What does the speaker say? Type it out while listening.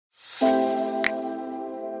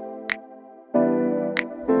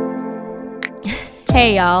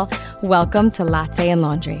Hey y'all, welcome to Latte and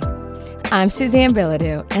Laundry. I'm Suzanne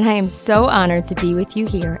and I am so honored to be with you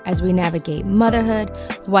here as we navigate motherhood,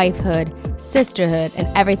 wifehood, sisterhood, and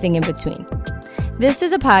everything in between. This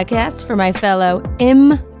is a podcast for my fellow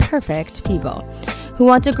imperfect people who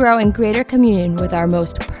want to grow in greater communion with our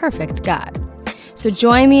most perfect God. So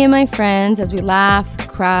join me and my friends as we laugh,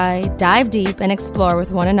 cry, dive deep, and explore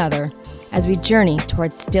with one another as we journey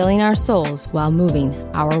towards stilling our souls while moving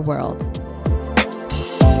our world.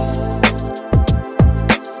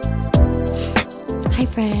 Hi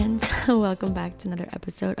friends, welcome back to another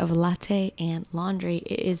episode of Latte and Laundry.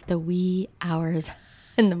 It is the wee hours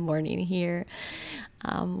in the morning here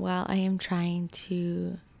while I am trying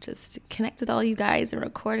to just connect with all you guys and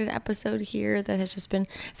record an episode here that has just been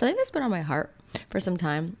something that's been on my heart for some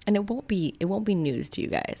time, and it won't be news to you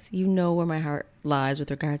guys. You know where my heart lies with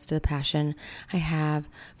regards to the passion I have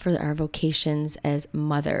for our vocations as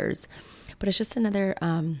mothers, but it's just another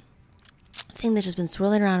thing that's just been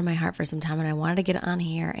swirling around in my heart for some time, and I wanted to get on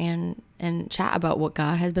here and chat about what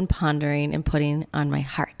God has been pondering and putting on my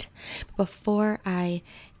heart. But before I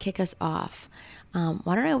kick us off,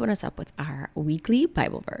 why don't I open us up with our weekly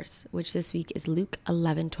Bible verse, which this week is Luke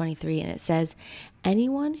 11:23, and it says,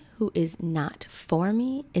 "Anyone who is not for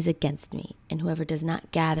me is against me, and whoever does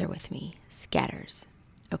not gather with me scatters."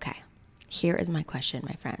 Okay, here is my question,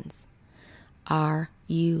 my friends. Are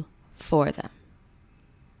you for them?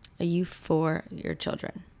 Are you for your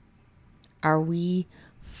children? Are we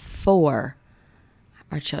for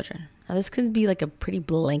our children? Now, this can be like a pretty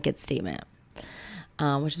blanket statement,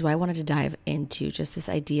 which is why I wanted to dive into just this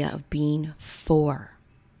idea of being for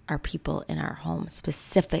our people in our home,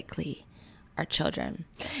 specifically our children.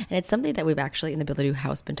 And it's something that we've actually in the Ability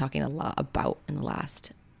House been talking a lot about in the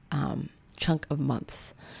last chunk of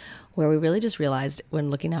months, where we really just realized when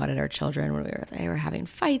looking out at our children, when they were having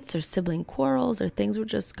fights or sibling quarrels or things were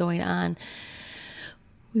just going on,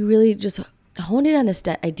 we really just honed in on this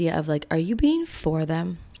idea of like, are you being for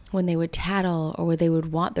them when they would tattle, or where they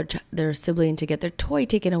would want their sibling to get their toy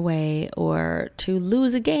taken away or to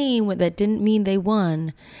lose a game that didn't mean they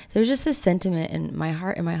won? There's just this sentiment in my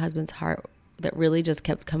heart and my husband's heart that really just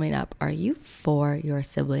kept coming up. Are you for your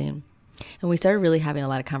sibling? And we started really having a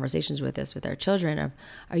lot of conversations with this with our children of,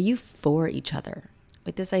 are you for each other?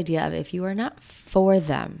 With this idea of, if you are not for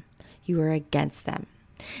them, you are against them.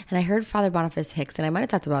 And I heard Father Boniface Hicks, and I might have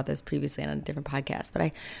talked about this previously on a different podcast,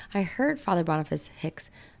 but I heard Father Boniface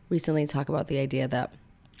Hicks recently talk about the idea that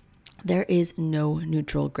there is no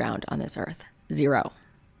neutral ground on this earth. Zero.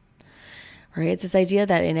 Right? It's this idea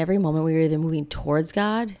that in every moment we're either moving towards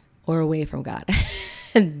God or away from God.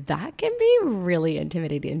 And that can be really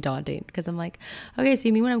intimidating and daunting, because I'm like, okay, so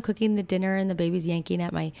you mean when I'm cooking the dinner and the baby's yanking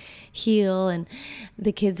at my heel and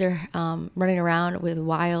the kids are running around with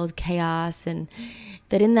wild chaos, and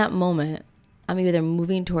that in that moment, I'm either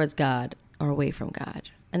moving towards God or away from God.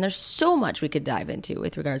 And there's so much we could dive into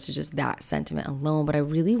with regards to just that sentiment alone, but I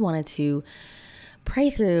really wanted to pray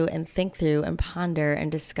through and think through and ponder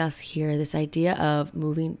and discuss here this idea of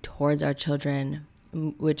moving towards our children,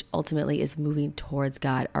 which ultimately is moving towards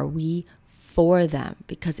God. Are we for them?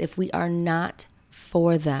 Because if we are not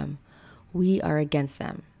for them, we are against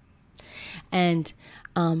them. And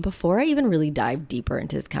before I even really dive deeper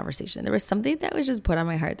into this conversation, there was something that was just put on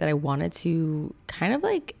my heart that I wanted to kind of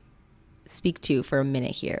like speak to for a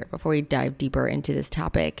minute here before we dive deeper into this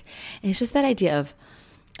topic. And it's just that idea of,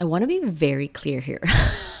 I want to be very clear here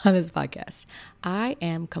on this podcast. I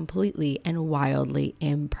am completely and wildly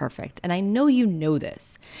imperfect. And I know you know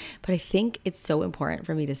this, but I think it's so important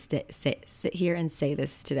for me to sit here and say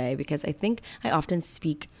this today, because I think I often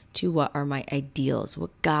speak to what are my ideals, what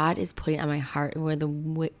God is putting on my heart, and where the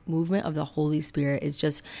movement of the Holy Spirit is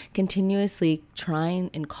just continuously trying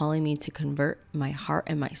and calling me to convert my heart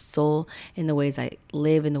and my soul in the ways I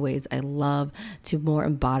live, in the ways I love, to more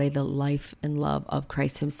embody the life and love of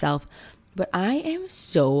Christ himself. But I am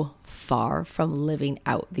so far from living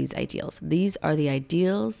out these ideals. These are the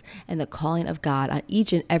ideals and the calling of God on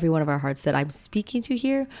each and every one of our hearts that I'm speaking to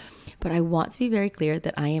here. But I want to be very clear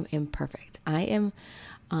that I am imperfect. I am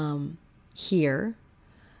here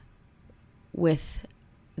with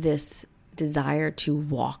this desire to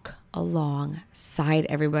walk alongside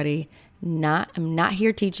everybody. I'm not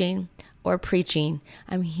here teaching or preaching.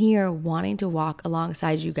 I'm here wanting to walk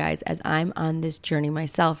alongside you guys as I'm on this journey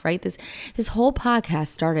myself, right? This whole podcast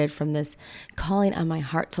started from this calling on my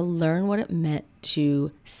heart to learn what it meant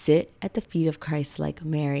to sit at the feet of Christ like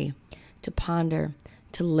Mary, to ponder,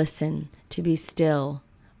 to listen, to be still,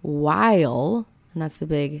 while, and that's the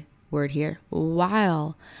big word here,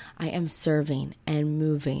 while I am serving and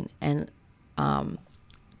moving and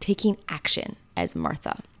taking action as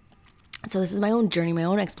Martha. So this is my own journey, my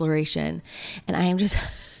own exploration, and I am just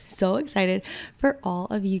so excited for all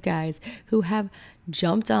of you guys who have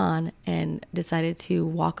jumped on and decided to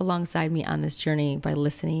walk alongside me on this journey by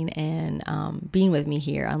listening and being with me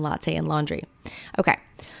here on Latte and Laundry. Okay.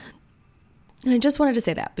 And I just wanted to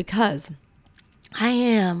say that because I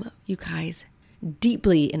am, you guys,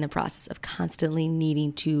 deeply in the process of constantly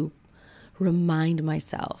needing to remind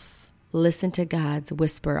myself, listen to God's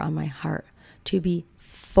whisper on my heart to be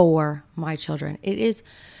for my children. It is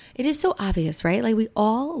so obvious, right? Like, we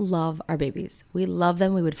all love our babies. We love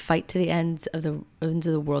them. We would fight to the ends of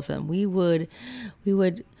the world for them. We would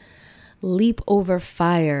leap over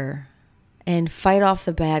fire and fight off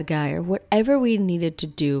the bad guy or whatever we needed to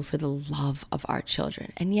do for the love of our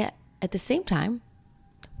children. And yet, at the same time,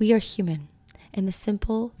 we are human, and the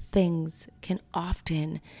simple things can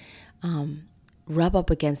often rub up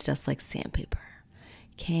against us like sandpaper,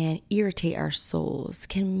 can irritate our souls,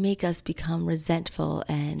 can make us become resentful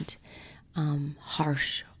and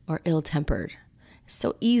harsh or ill-tempered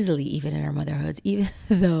so easily, even in our motherhoods, even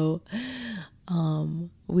though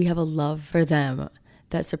we have a love for them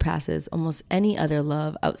that surpasses almost any other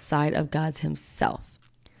love outside of God's himself.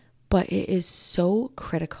 But it is so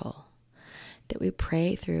critical that we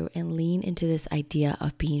pray through and lean into this idea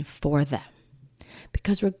of being for them.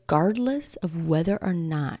 Because regardless of whether or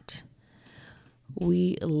not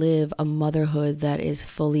we live a motherhood that is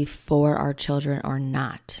fully for our children or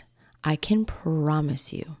not, I can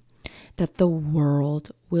promise you that the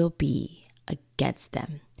world will be against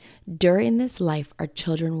them. During this life, our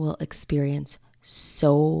children will experience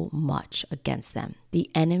so much against them. The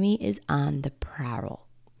enemy is on the prowl.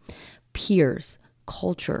 Peers,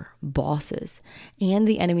 culture, bosses, and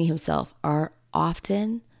the enemy himself are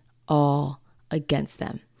often all against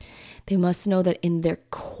them. They must know that in their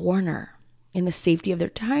corner, in the safety of their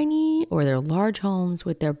tiny or their large homes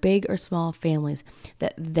with their big or small families,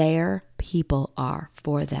 that their people are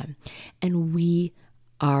for them. And we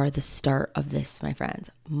are the start of this, my friends.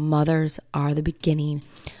 Mothers are the beginning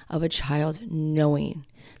of a child knowing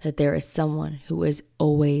that there is someone who is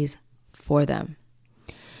always for them.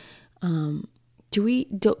 I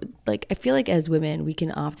feel like as women, we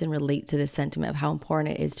can often relate to this sentiment of how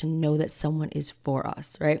important it is to know that someone is for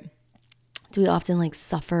us, right? Do we often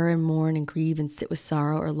suffer and mourn and grieve and sit with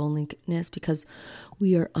sorrow or loneliness because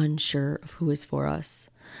we are unsure of who is for us?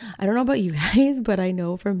 I don't know about you guys, but I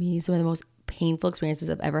know for me, some of the most painful experiences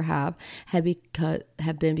I've ever have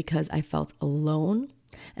been because I felt alone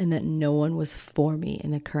and that no one was for me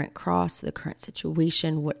in the current cross, the current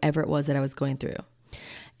situation, whatever it was that I was going through.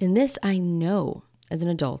 And this, I know as an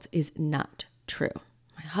adult, is not true.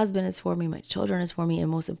 My husband is for me, my children is for me, and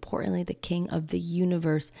most importantly, the King of the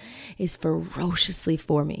universe is ferociously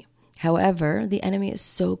for me. However, the enemy is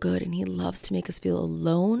so good and he loves to make us feel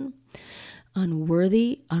alone,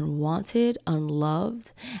 unworthy, unwanted,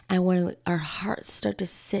 unloved. And when our hearts start to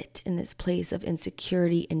sit in this place of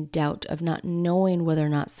insecurity and doubt of not knowing whether or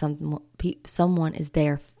not someone is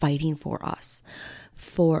there fighting for us,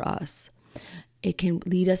 it can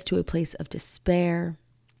lead us to a place of despair.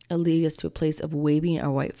 It'll lead us to a place of waving our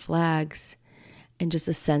white flags and just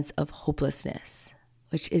a sense of hopelessness,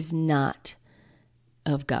 which is not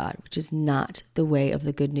of God, which is not the way of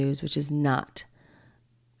the good news, which is not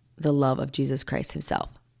the love of Jesus Christ himself.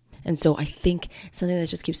 And so I think something that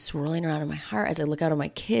just keeps swirling around in my heart as I look out at my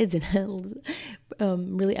kids and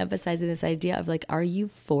really emphasizing this idea of are you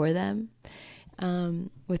for them?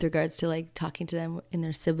 With regards to talking to them in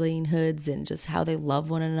their siblings-hoods and just how they love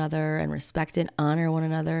one another and respect and honor one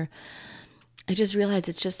another. I just realized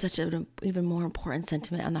it's just such an even more important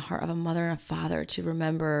sentiment on the heart of a mother and a father to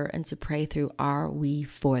remember and to pray through, are we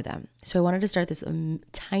for them? So I wanted to start this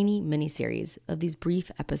tiny mini series of these brief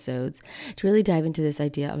episodes to really dive into this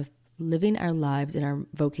idea of living our lives in our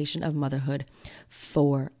vocation of motherhood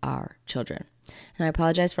for our children. And I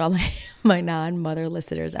apologize for all my non-mother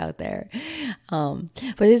listeners out there. But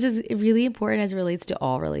this is really important as it relates to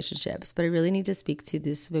all relationships. But I really need to speak to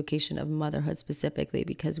this vocation of motherhood specifically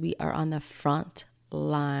because we are on the front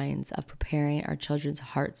lines of preparing our children's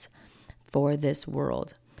hearts for this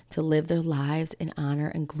world, to live their lives in honor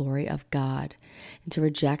and glory of God, and to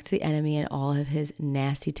reject the enemy and all of his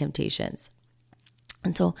nasty temptations.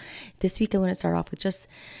 And so this week I want to start off with just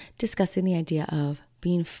discussing the idea of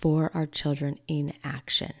being for our children in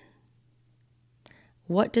action.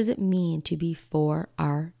 What does it mean to be for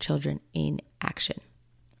our children in action,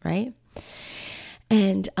 right?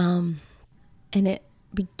 And it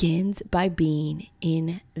begins by being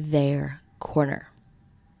in their corner.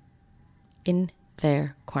 In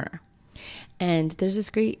their corner. And there's this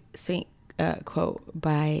great quote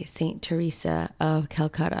by Saint Teresa of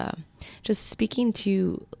Calcutta, just speaking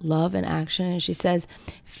to love and action. And she says,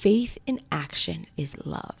 faith in action is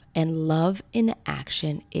love, and love in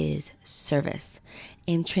action is service.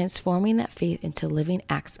 In transforming that faith into living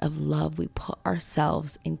acts of love, we put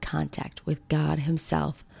ourselves in contact with God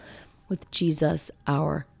himself, with Jesus,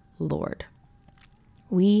 our Lord.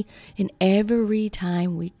 We, in every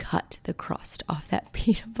time we cut the crust off that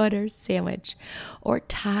peanut butter sandwich, or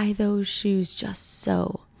tie those shoes just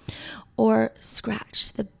so, or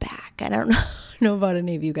scratch the back. I don't know about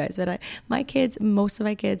any of you guys, but most of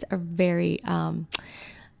my kids are very,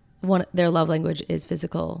 their love language is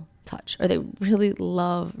physical touch, or they really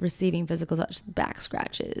love receiving physical touch, back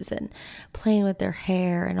scratches and playing with their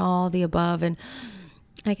hair and all the above. And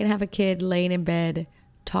I can have a kid laying in bed,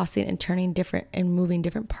 tossing and turning different and moving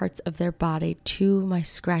different parts of their body to my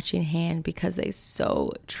scratching hand because they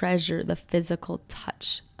so treasure the physical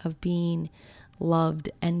touch of being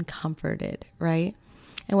loved and comforted, right?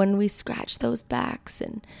 And when we scratch those backs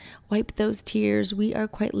and wipe those tears, we are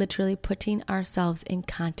quite literally putting ourselves in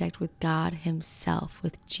contact with God himself,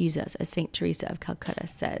 with Jesus, as Saint Teresa of Calcutta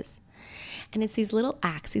says. And it's these little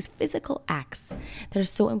acts, these physical acts, that are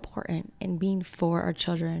so important in being for our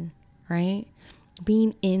children, right?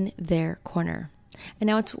 Being in their corner. And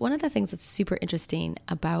now it's one of the things that's super interesting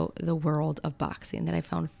about the world of boxing that I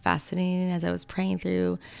found fascinating as I was praying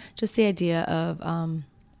through just the idea of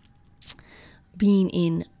being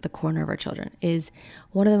in the corner of our children is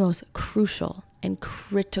one of the most crucial and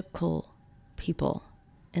critical people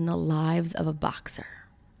in the lives of a boxer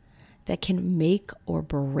that can make or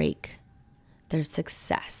break their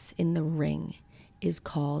success in the ring is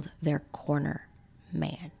called their corner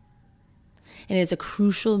man. And is a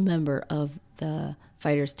crucial member of the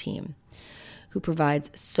fighter's team who provides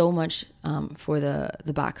so much for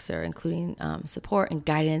the boxer, including support and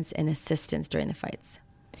guidance and assistance during the fights.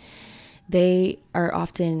 They are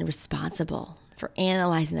often responsible for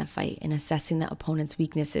analyzing the fight and assessing the opponent's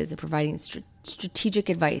weaknesses and providing strategic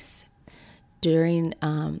advice during,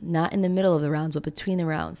 not in the middle of the rounds, but between the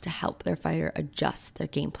rounds to help their fighter adjust their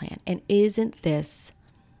game plan. And isn't this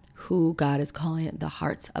who God is calling the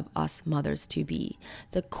hearts of us mothers to be?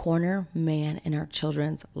 The corner man in our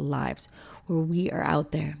children's lives, where we are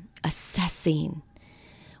out there assessing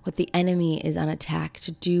what the enemy is on attack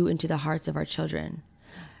to do into the hearts of our children,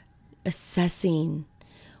 assessing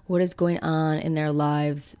what is going on in their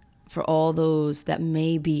lives for all those that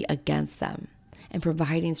may be against them, and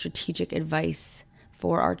providing strategic advice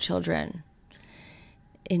for our children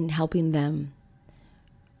in helping them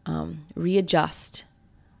readjust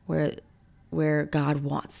where God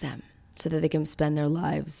wants them so that they can spend their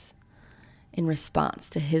lives in response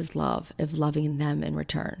to his love of loving them in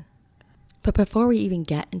return. But before we even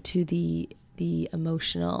get into the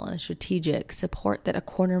emotional and strategic support that a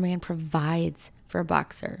corner man provides for a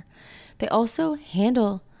boxer, they also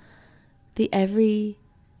handle the every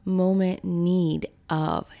moment need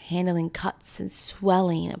of handling cuts and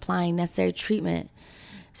swelling, applying necessary treatment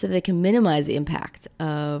so that they can minimize the impact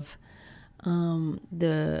of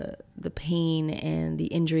the pain and the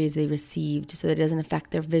injuries they received so that it doesn't affect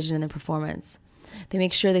their vision and their performance. They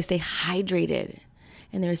make sure they stay hydrated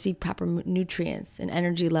and they receive proper nutrients and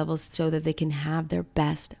energy levels so that they can have their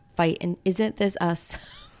best fight. And isn't this us?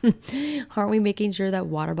 Aren't we making sure that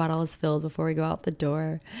water bottle is filled before we go out the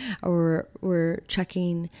door? Or we're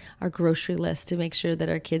checking our grocery list to make sure that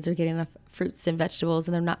our kids are getting enough fruits and vegetables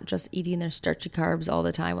and they're not just eating their starchy carbs all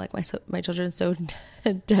the time like my children so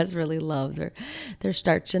desperately love their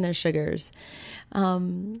starch and their sugars.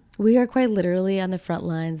 We are quite literally on the front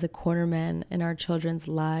lines, the corner men in our children's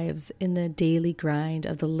lives, in the daily grind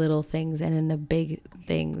of the little things and in the big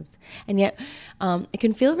things. And yet it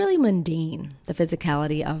can feel really mundane, the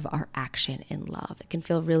physicality of our action in love. It can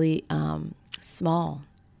feel really small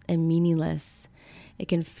and meaningless. It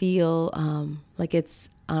can feel like it's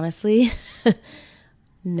honestly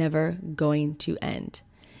never going to end.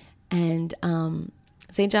 And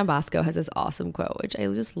St. John Bosco has this awesome quote, which I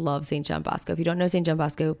just love. St. John Bosco. If you don't know St. John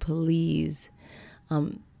Bosco, please,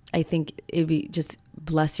 I think it'd be just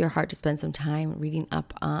bless your heart to spend some time reading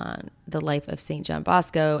up on the life of St. John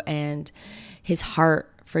Bosco and his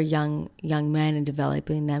heart for young men and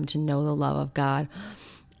developing them to know the love of God.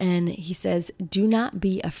 And he says, do not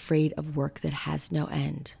be afraid of work that has no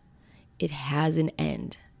end. It has an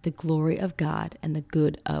end, the glory of God and the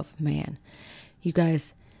good of man. You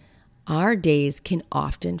guys, our days can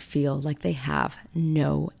often feel like they have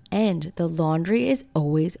no end. The laundry is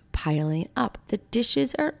always piling up. The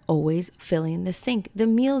dishes are always filling the sink. The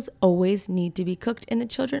meals always need to be cooked, and the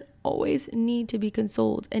children always need to be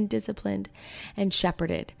consoled and disciplined and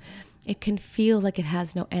shepherded. it can feel like it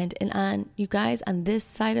has no end. And on you guys, on this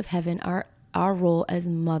side of heaven, our role as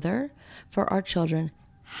mother for our children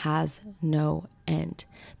has no end.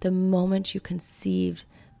 The moment you conceived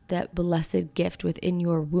that blessed gift within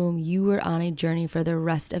your womb, you were on a journey for the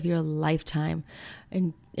rest of your lifetime,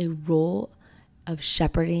 and a role of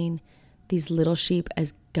shepherding these little sheep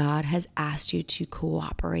as God has asked you to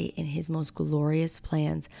cooperate in his most glorious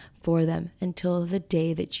plans for them until the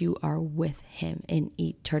day that you are with him in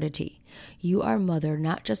eternity. You are mother,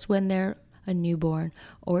 not just when they're a newborn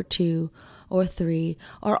or 2 or 3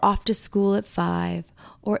 or off to school at 5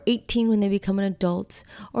 or 18 when they become an adult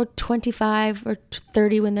or 25 or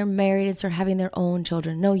 30 when they're married and start having their own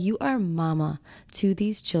children. No, you are mama to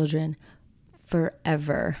these children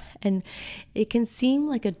forever. And it can seem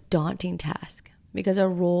like a daunting task because our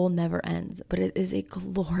role never ends, but it is a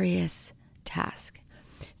glorious task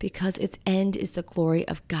because its end is the glory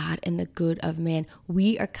of God and the good of man.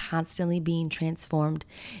 We are constantly being transformed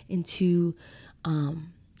into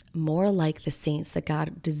more like the saints that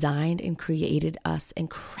God designed and created us and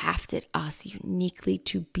crafted us uniquely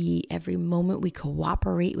to be. Every moment we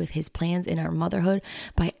cooperate with his plans in our motherhood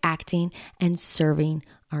by acting and serving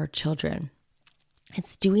our children.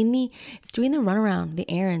 It's doing the runaround, the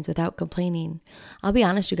errands without complaining. I'll be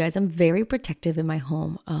honest, you guys, I'm very protective in my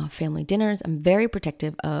home, family dinners. I'm very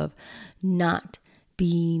protective of not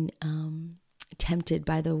being tempted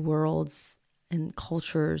by the world's and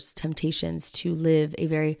culture's temptations to live a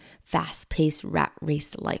very fast-paced,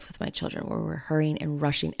 rat-raced life with my children where we're hurrying and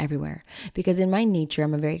rushing everywhere. Because in my nature,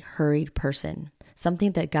 I'm a very hurried person,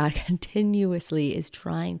 something that God continuously is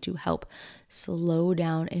trying to help slow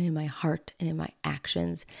down in my heart and in my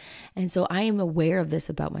actions. And so I am aware of this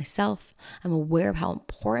about myself. I'm aware of how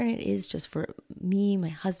important it is just for me, my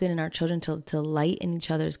husband, and our children to light in each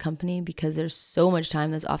other's company because there's so much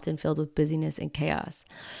time that's often filled with busyness and chaos.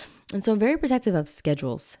 And so I'm very protective of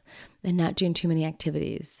schedules and not doing too many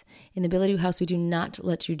activities. In the Ability House, we do not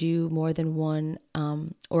let you do more than one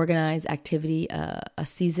organized activity a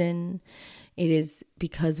season. It is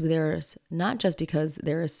because there's not just because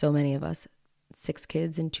there are so many of us, 6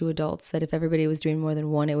 kids and 2 adults, that if everybody was doing more than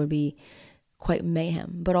one, it would be quite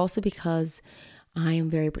mayhem, but also because I am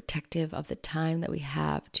very protective of the time that we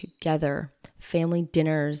have together. Family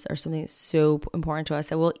dinners are something that's so important to us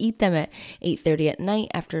that we'll eat them at 8:30 at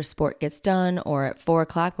night after sport gets done or at 4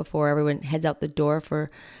 o'clock before everyone heads out the door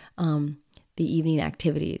for the evening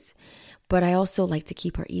activities. But I also like to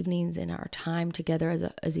keep our evenings and our time together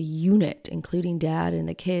as a unit, including dad and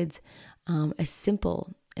the kids, as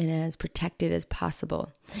simple and as protected as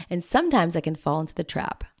possible. And sometimes I can fall into the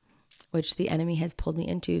trap, which the enemy has pulled me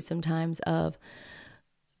into sometimes, of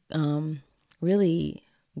really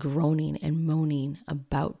groaning and moaning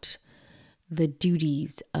about the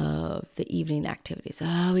duties of the evening activities.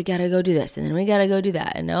 Oh, we got to go do this, and then we got to go do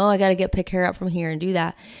that, and oh, I got to pick her up from here and do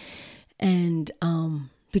that. And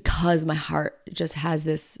because my heart just has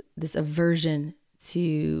this aversion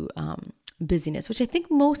to busyness, which I think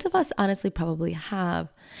most of us honestly probably have.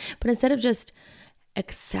 But instead of just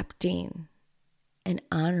accepting and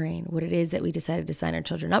honoring what it is that we decided to sign our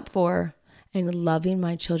children up for and loving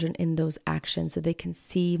my children in those actions so they can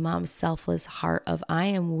see mom's selfless heart of I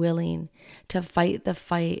am willing to fight the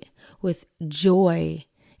fight with joy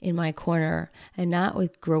in my corner and not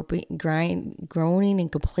with groaning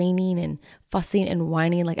and complaining and fussing and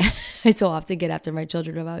whining like I so often get after my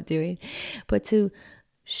children about doing, but to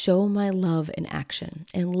show my love in action.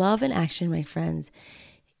 And love in action, my friends,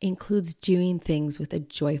 includes doing things with a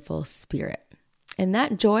joyful spirit. And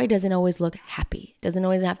that joy doesn't always look happy. It doesn't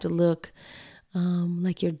always have to look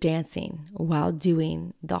like you're dancing while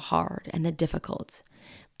doing the hard and the difficult.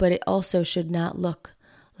 But it also should not look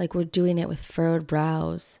like we're doing it with furrowed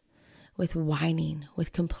brows, with whining,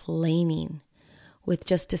 with complaining, with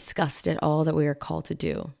just disgust at all that we are called to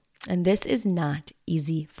do. And this is not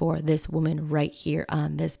easy for this woman right here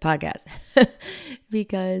on this podcast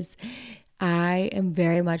because I am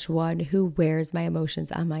very much one who wears my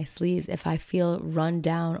emotions on my sleeves. If I feel run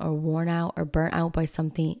down or worn out or burnt out by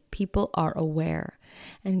something, people are aware.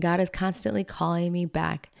 And God is constantly calling me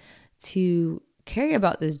back to carry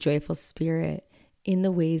about this joyful spirit in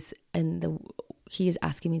the ways He is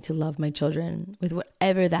asking me to love my children with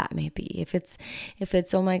whatever that may be. If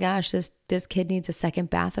it's oh my gosh, this kid needs a second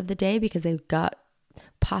bath of the day because they've got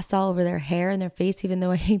pasta all over their hair and their face, even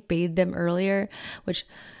though I bathed them earlier, which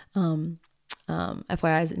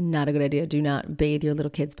FYI is not a good idea. Do not bathe your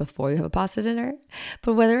little kids before you have a pasta dinner.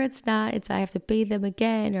 But whether it's I have to bathe them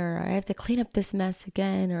again, or I have to clean up this mess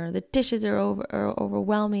again, or the dishes are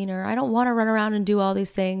overwhelming, or I don't want to run around and do all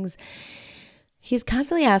these things. He's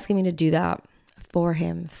constantly asking me to do that for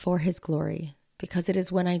him, for his glory, because it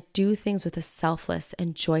is when I do things with a selfless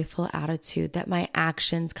and joyful attitude that my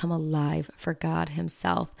actions come alive for God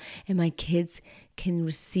himself, and my kids can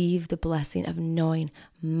receive the blessing of knowing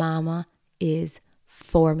Mama is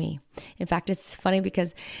for me. In fact, it's funny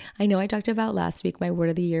because I know I talked about last week my word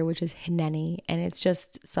of the year, which is hineni, and it's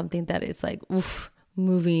just something that is like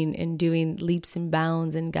moving and doing leaps and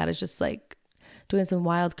bounds, and God is just like doing some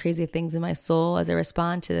wild, crazy things in my soul as I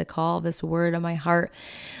respond to the call of this word on my heart.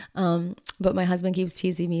 But my husband keeps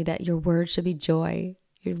teasing me that your word should be joy.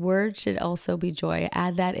 Your word should also be joy.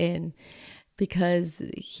 Add that in, because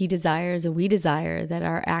he desires and we desire that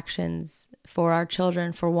our actions for our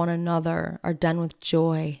children, for one another, are done with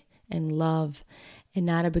joy and love and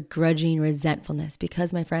not a begrudging resentfulness.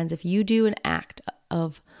 Because, my friends, if you do an act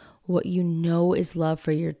of what you know is love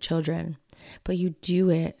for your children, but you do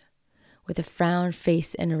it with a frown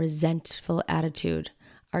face and a resentful attitude,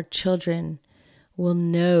 our children will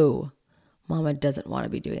know Mama doesn't want to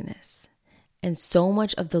be doing this. And so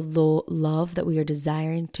much of the love that we are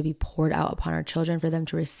desiring to be poured out upon our children for them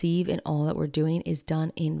to receive in all that we're doing is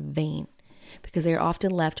done in vain, because they are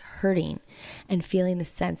often left hurting and feeling the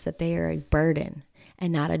sense that they are a burden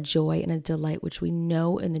and not a joy and a delight, which we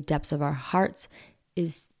know in the depths of our hearts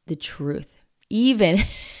is the truth, even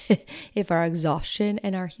if our exhaustion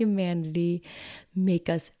and our humanity make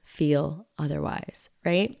us feel otherwise,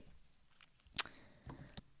 right?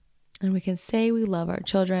 And we can say we love our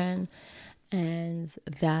children and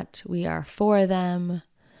that we are for them,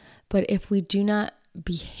 but if we do not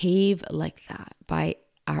behave like that by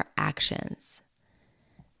our actions,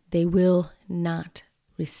 they will not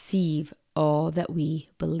receive all that we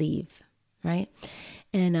believe, right?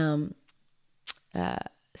 And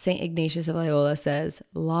St. Ignatius of Loyola says,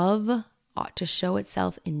 love ought to show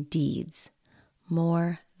itself in deeds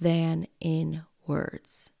more than in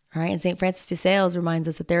words, right? And St. Francis de Sales reminds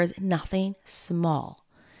us that there is nothing small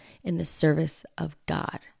in the service of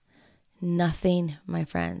God. Nothing, my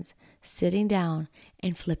friends. Sitting down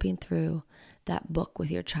and flipping through that book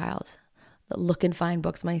with your child. The Look and Find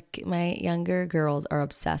books. My younger girls are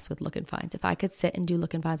obsessed with Look and Finds. If I could sit and do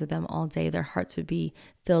Look and Finds with them all day, their hearts would be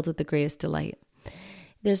filled with the greatest delight.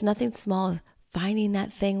 There's nothing small. Finding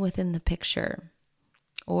that thing within the picture,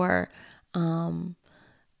 or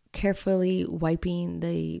carefully wiping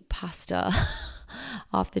the pasta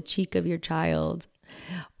off the cheek of your child,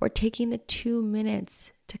 or taking the 2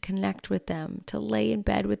 minutes to connect with them, to lay in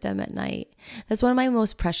bed with them at night. That's one of my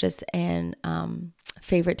most precious and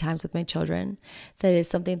favorite times with my children. That is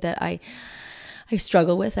something that I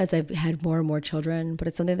struggle with as I've had more and more children, but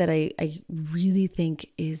it's something that I really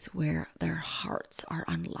think is where their hearts are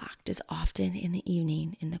unlocked, is often in the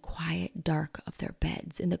evening, in the quiet dark of their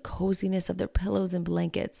beds, in the coziness of their pillows and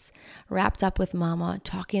blankets, wrapped up with Mama,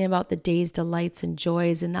 talking about the day's delights and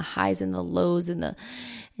joys and the highs and the lows and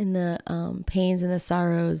the pains and the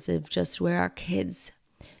sorrows of just where our kids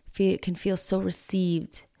can feel so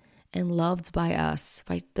received and loved by us,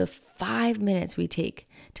 by the 5 minutes we take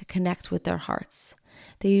to connect with their hearts.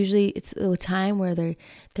 It's a time where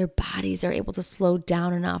their bodies are able to slow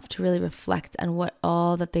down enough to really reflect on what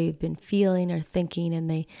all that they've been feeling or thinking, and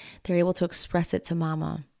they're able to express it to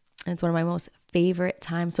Mama. And it's one of my most favorite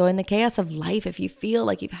times. So in the chaos of life, if you feel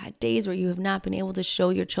like you've had days where you have not been able to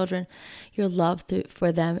show your children your love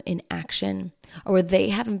for them in action, or where they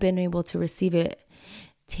haven't been able to receive it,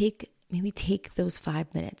 maybe take those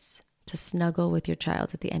 5 minutes to snuggle with your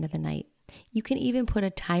child at the end of the night. You can even put a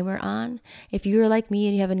timer on. If you're like me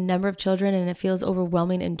and you have a number of children and it feels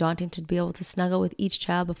overwhelming and daunting to be able to snuggle with each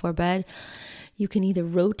child before bed, you can either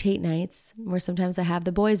rotate nights, where sometimes I have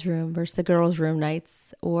the boys' room versus the girls' room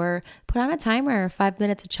nights, or put on a timer, 5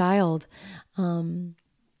 minutes a child,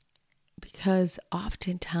 because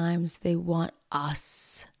oftentimes they want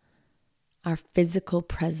us, our physical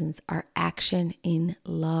presence, our action in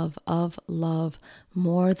love, of love,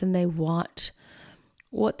 more than they want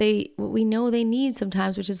what we know they need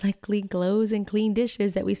sometimes, which is like clean clothes and clean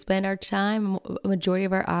dishes that we spend our time, a majority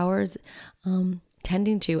of our hours,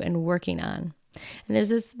 tending to and working on. And there's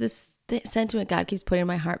this sentiment God keeps putting in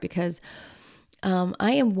my heart, because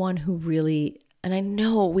I am one who really, and I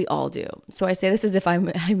know we all do, so I say this as if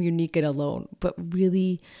I'm unique and alone, but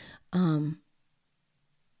really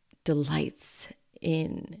delights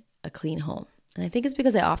in a clean home. And I think it's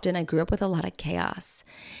because I grew up with a lot of chaos,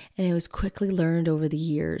 and it was quickly learned over the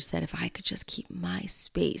years that if I could just keep my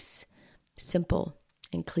space simple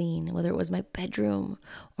and clean, whether it was my bedroom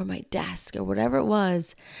or my desk or whatever it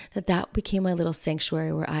was, that became my little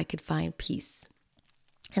sanctuary where I could find peace.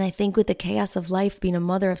 And I think with the chaos of life, being a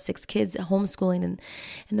mother of 6 kids, homeschooling and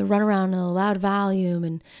the runaround and the loud volume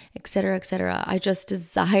and et cetera, I just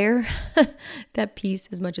desire that peace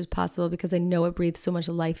as much as possible because I know it breathes so much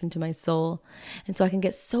life into my soul. And so I can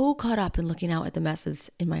get so caught up in looking out at the messes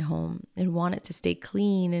in my home and want it to stay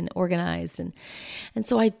clean and organized. And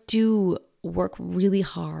so I do work really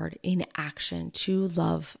hard in action to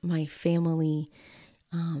love my family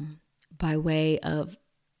by way of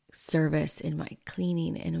service in my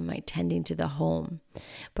cleaning and in my tending to the home.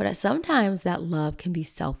 But sometimes that love can be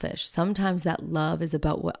selfish. Sometimes that love is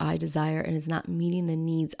about what I desire and is not meeting the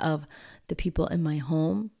needs of the people in my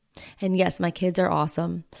home. And yes, my kids are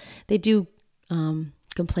awesome. They do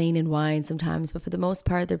complain and whine sometimes, but for the most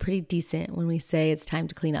part, they're pretty decent when we say it's time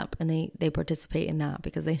to clean up, and they participate in that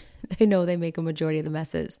because they know they make a majority of the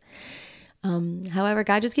messes. However,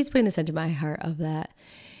 God just keeps putting this into my heart of that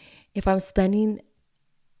if I'm spending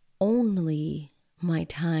only my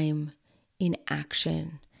time in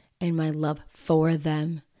action and my love for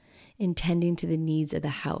them, intending to the needs of the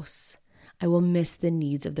house, I will miss the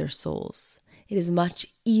needs of their souls. It is much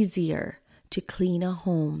easier to clean a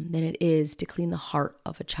home than it is to clean the heart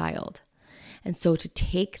of a child. And so to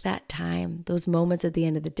take that time, those moments at the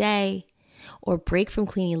end of the day, or break from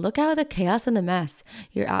cleaning, look out at the chaos and the mess.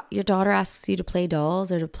 Your daughter asks you to play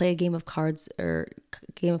dolls or to play a game of cards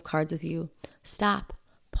with you. Stop.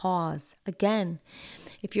 Pause. Again,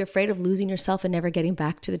 if you're afraid of losing yourself and never getting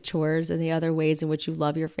back to the chores and the other ways in which you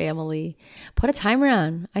love your family, put a timer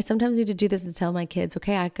on. I sometimes need to do this and tell my kids,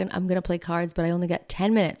 okay, I'm going to play cards, but I only got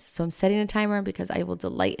 10 minutes. So I'm setting a timer because I will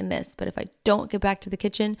delight in this. But if I don't get back to the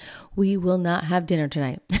kitchen, we will not have dinner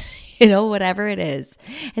tonight. Whatever it is.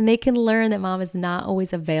 And they can learn that mom is not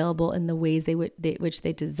always available in the ways which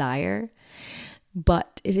they desire.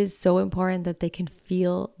 But it is so important that they can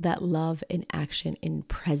feel that love in action, in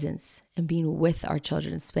presence, and being with our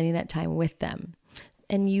children, spending that time with them.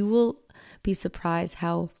 And you will be surprised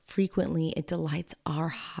how frequently it delights our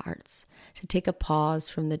hearts to take a pause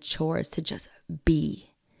from the chores to just be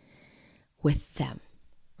with them,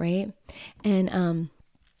 right? And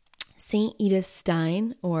Saint Edith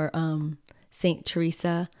Stein, or Saint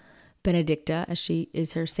Teresa Benedicta, as she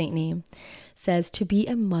is her saint name, says to be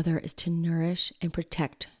a mother is to nourish and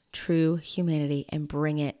protect true humanity and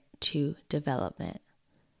bring it to development.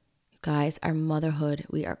 You guys, our motherhood,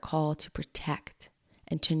 we are called to protect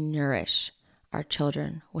and to nourish our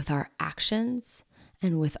children with our actions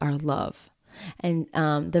and with our love. And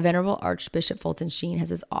the Venerable Archbishop Fulton Sheen has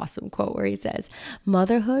this awesome quote where he says,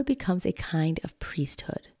 motherhood becomes a kind of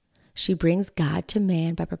priesthood. She brings God to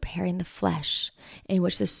man by preparing the flesh in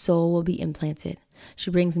which the soul will be implanted. She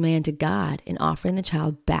brings man to God in offering the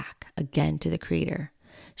child back again to the Creator.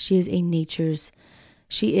 She is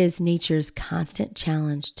nature's constant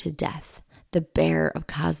challenge to death, the bearer of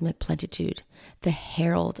cosmic plenitude, the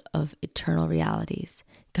herald of eternal realities,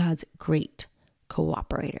 God's great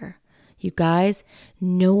cooperator. You guys,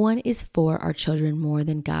 no one is for our children more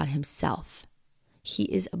than God Himself. He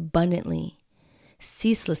is abundantly,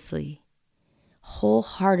 ceaselessly,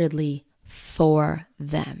 wholeheartedly for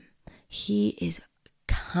them. He is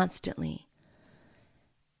constantly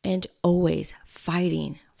and always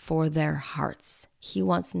fighting for their hearts. He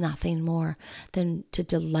wants nothing more than to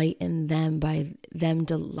delight in them by them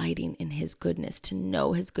delighting in His goodness, to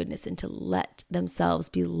know His goodness, and to let themselves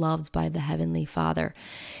be loved by the Heavenly Father.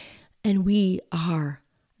 And we are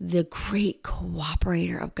the great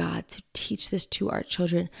cooperator of God to teach this to our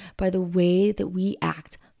children by the way that we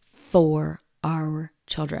act for our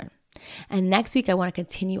children. And next week, I want to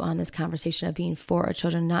continue on this conversation of being for our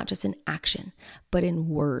children, not just in action, but in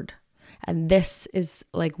word. And this is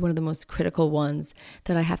like one of the most critical ones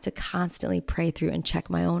that I have to constantly pray through and check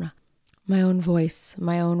my own voice,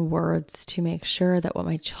 my own words, to make sure that what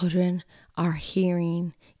my children are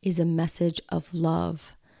hearing is a message of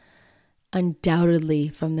love, undoubtedly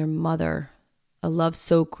from their mother, a love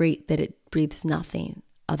so great that it breathes nothing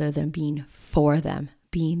other than being for them,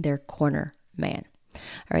 being their corner man.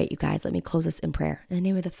 All right, you guys, let me close this in prayer. In the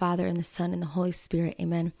name of the Father, and the Son, and the Holy Spirit,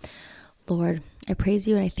 amen. Lord, I praise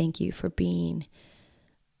you and I thank you for being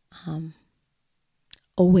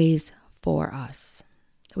always for us.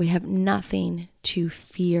 We have nothing to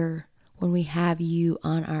fear when we have you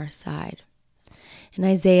on our side. In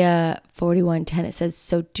Isaiah 41:10, it says,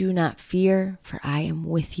 so do not fear, for I am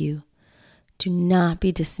with you. Do not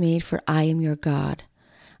be dismayed, for I am your God.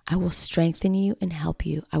 I will strengthen you and help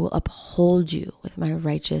you. I will uphold you with my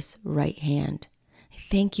righteous right hand. I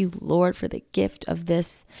thank you, Lord, for the gift of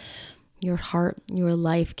this, your heart, your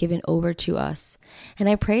life given over to us. And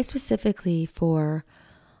I pray specifically for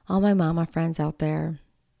all my mama friends out there,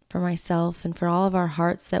 for myself, and for all of our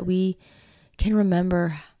hearts, that we can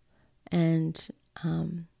remember and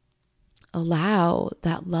allow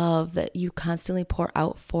that love that you constantly pour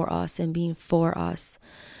out for us and being for us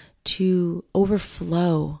to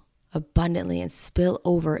overflow abundantly and spill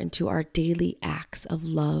over into our daily acts of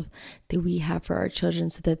love that we have for our children,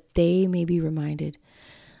 so that they may be reminded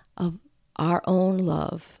of our own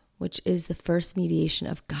love, which is the first mediation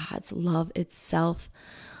of God's love itself,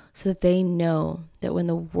 so that they know that when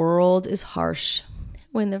the world is harsh,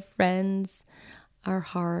 when the friends are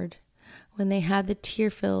hard, when they have the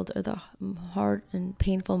tear-filled or the hard and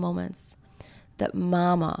painful moments, that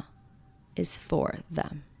Mama is for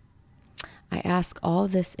them. I ask all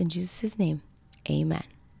this in Jesus' name. Amen.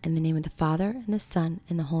 In the name of the Father, and the Son,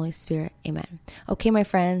 and the Holy Spirit. Amen. Okay, my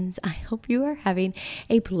friends, I hope you are having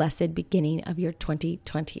a blessed beginning of your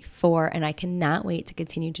 2024, and I cannot wait to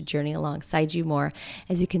continue to journey alongside you more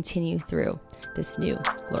as we continue through this new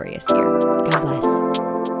glorious year. God bless.